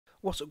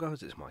What's up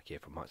guys, it's Mike here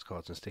from Mike's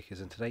Cards and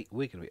Stickers, and today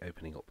we're going to be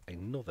opening up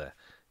another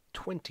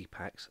 20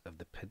 packs of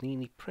the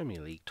Panini Premier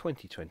League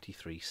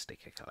 2023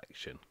 sticker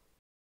collection.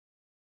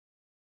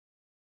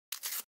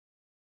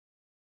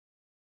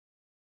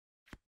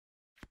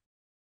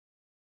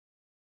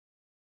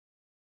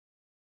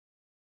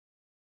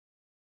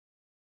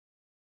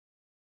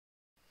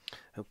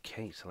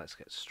 Okay, so let's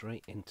get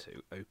straight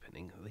into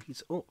opening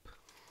these up.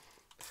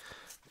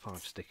 5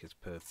 stickers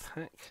per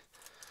pack,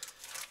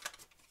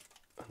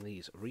 and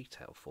these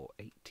retail for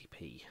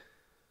 80p.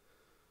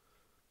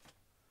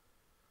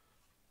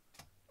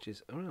 Which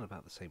is around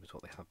about the same as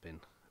what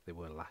they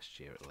were last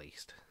year at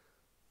least.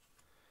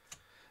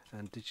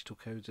 And digital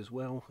codes as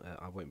well.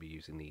 I won't be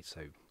using these,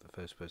 so the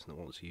first person that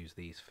wants to use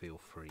these, feel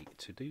free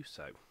to do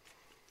so.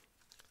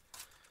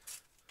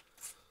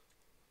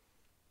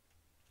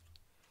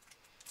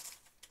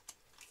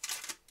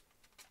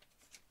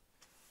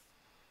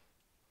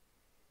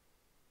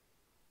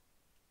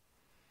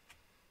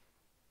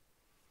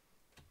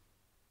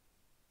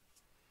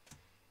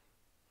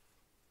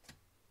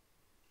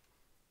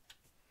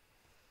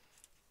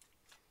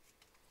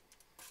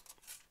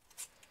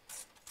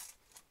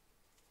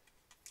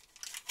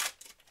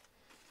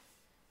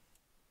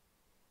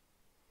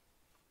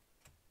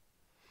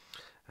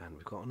 And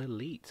we've got an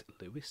elite,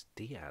 Luis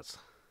Diaz.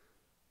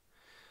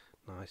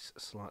 Nice,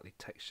 slightly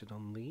textured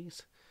on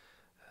these.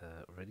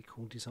 Really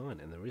cool design,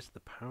 and there is the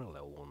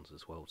parallel ones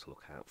as well to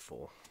look out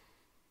for.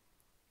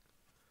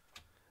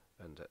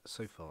 And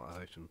so far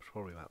I've opened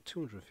probably about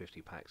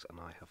 250 packs, and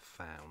I have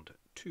found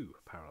 2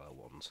 parallel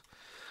ones.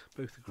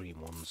 Both the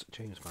green ones,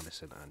 James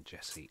Maddison and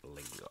Jesse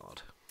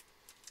Lingard.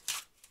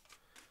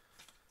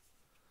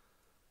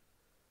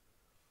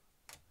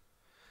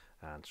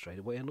 And straight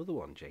away another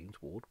one, James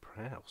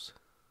Ward-Prowse.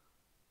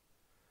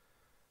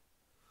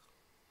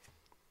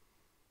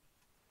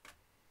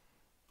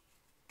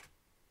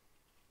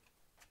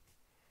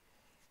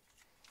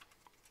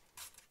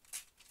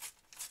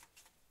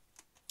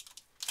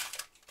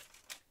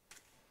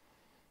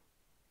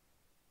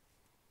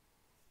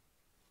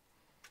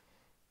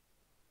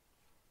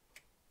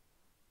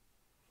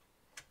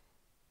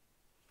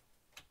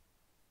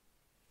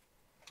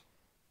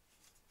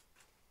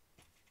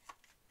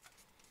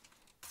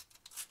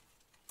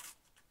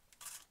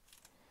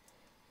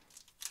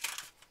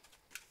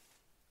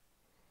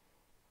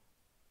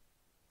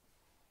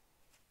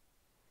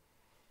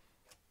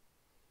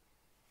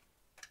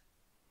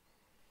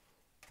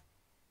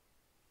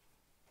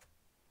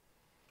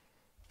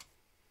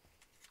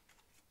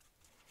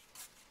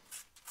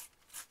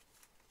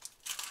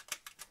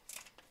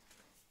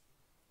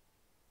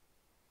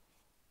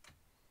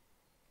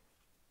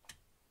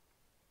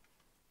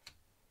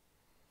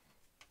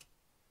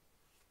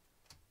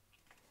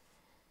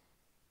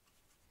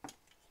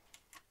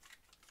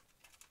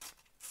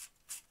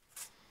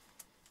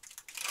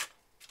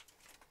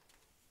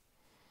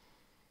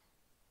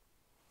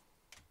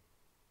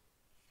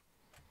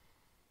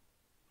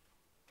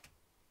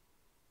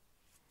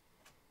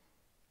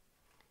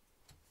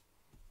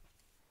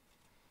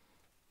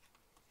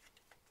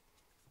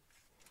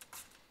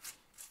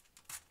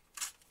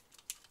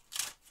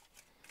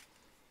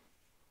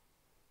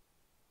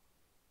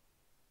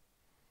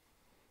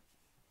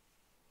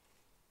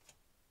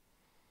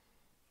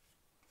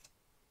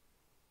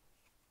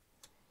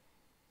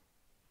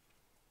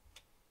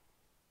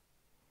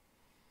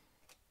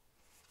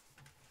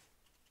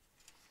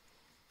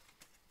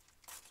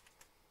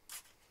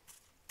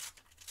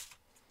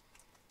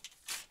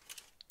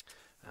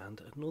 And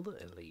another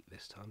elite,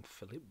 this time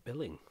Philip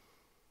Billing.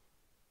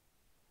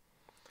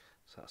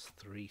 So that's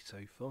 3 so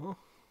far.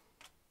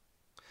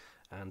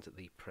 And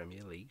the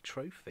Premier League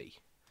trophy,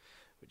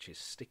 which is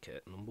sticker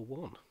number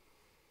 1.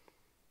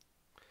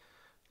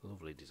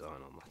 Lovely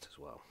design on that as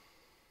well.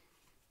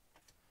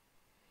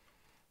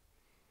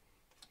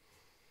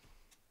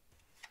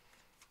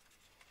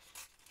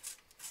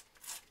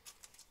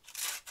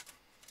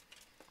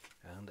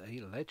 And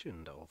a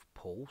legend of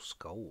Paul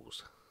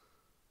Scholes.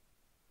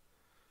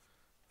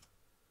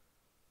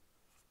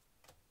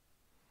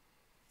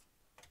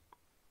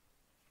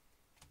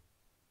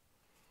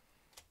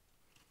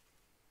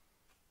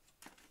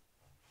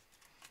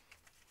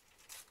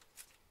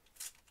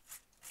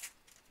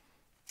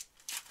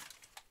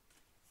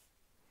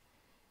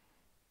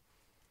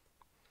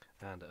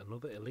 And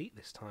another elite,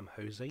 this time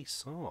Jose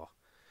Sarr.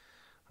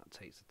 That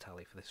takes the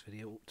tally for this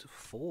video up to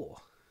 4.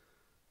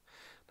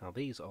 Now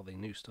these are the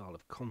new style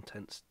of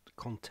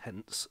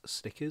contents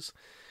stickers.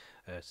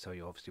 To tell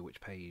you obviously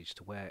which page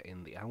to wear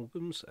in the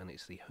albums, and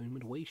it's the home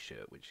and away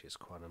shirt, which is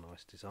quite a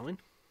nice design.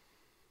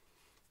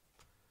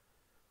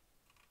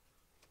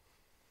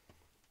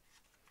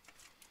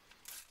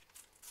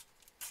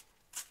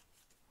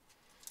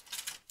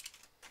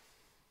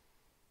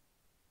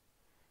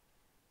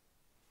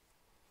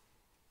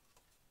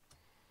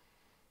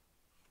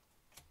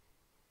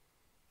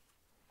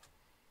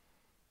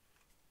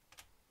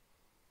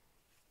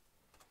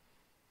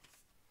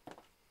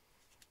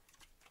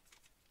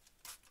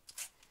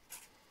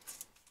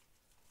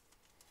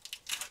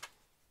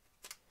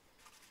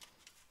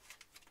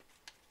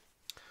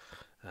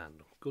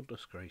 And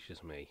goodness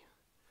gracious me,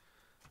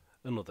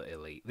 another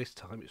elite. This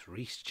time it's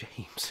Reece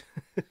James.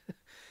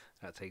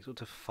 That takes up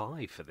to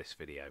 5 for this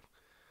video.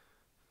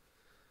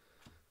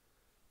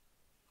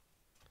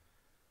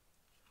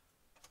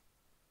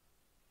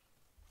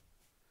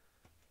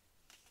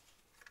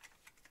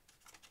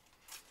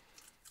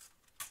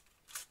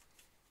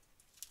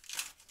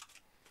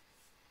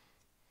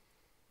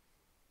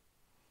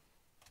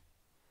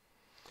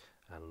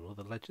 And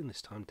another legend,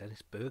 this time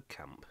Dennis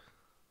Bergkamp.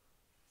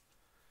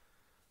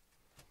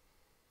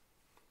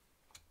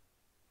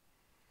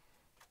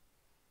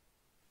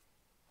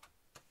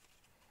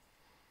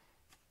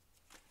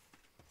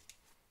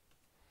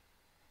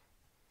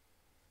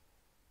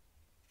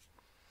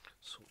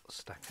 Sort the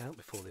stack out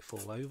before they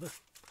fall over.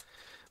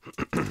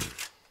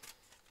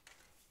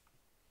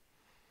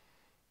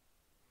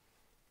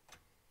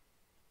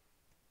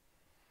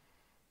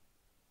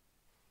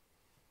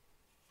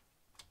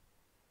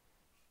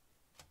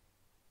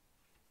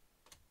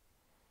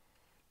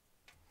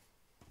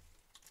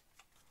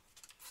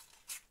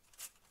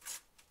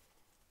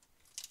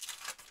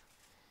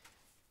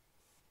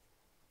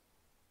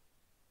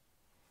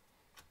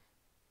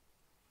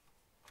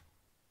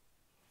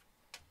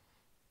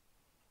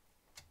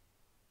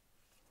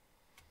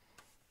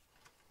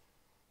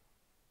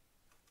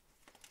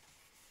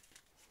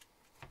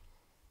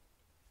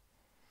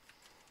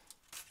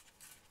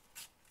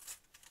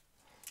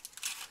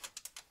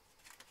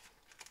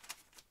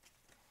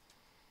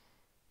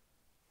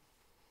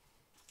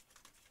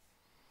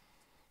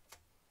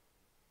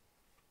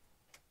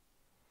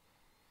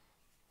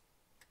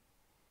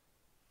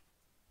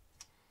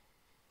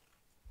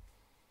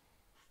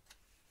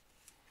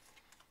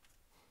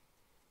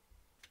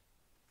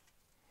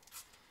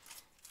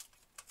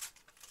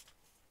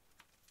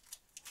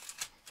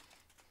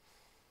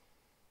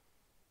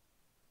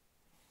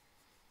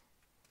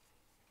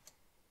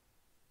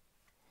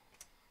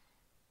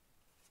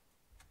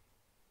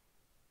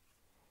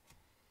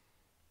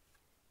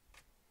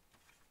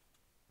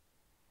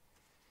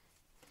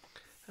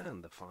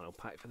 And the final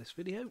pack for this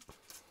video.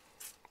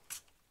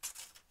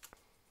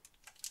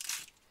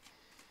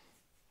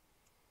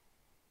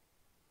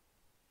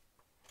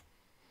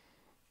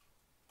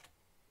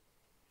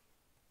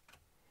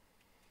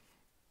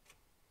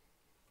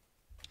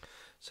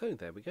 So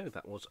there we go,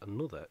 that was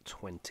another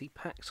 20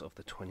 packs of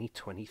the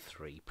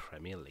 2023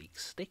 Premier League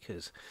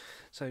stickers.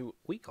 So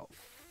we got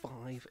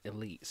 5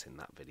 elites in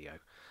that video.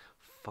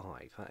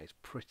 5, that is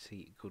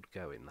pretty good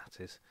going,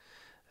 that is.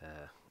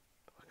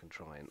 I can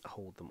try and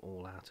hold them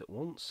all out at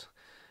once.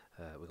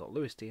 We've got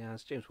Luis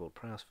Diaz, James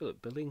Ward-Prowse,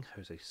 Philip Billing,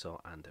 Jose Sarr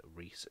and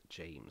Reece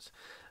James.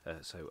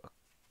 So a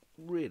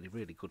really,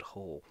 really good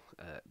haul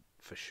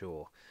for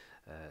sure.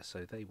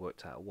 So they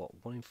worked out,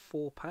 what, 1 in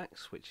 4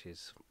 packs, which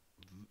is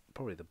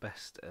probably the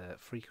best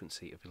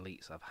frequency of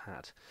elites I've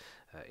had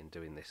in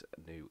doing this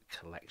new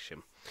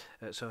collection.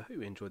 So I hope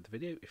you enjoyed the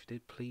video. If you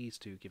did, please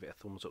do give it a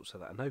thumbs up so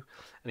that I know,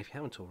 and if you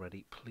haven't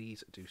already,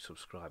 please do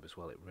subscribe as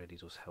well. It really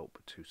does help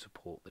to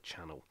support the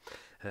channel.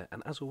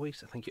 And as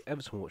always, thank you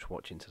ever so much for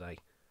watching today,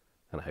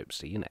 and I hope to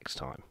see you next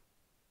time.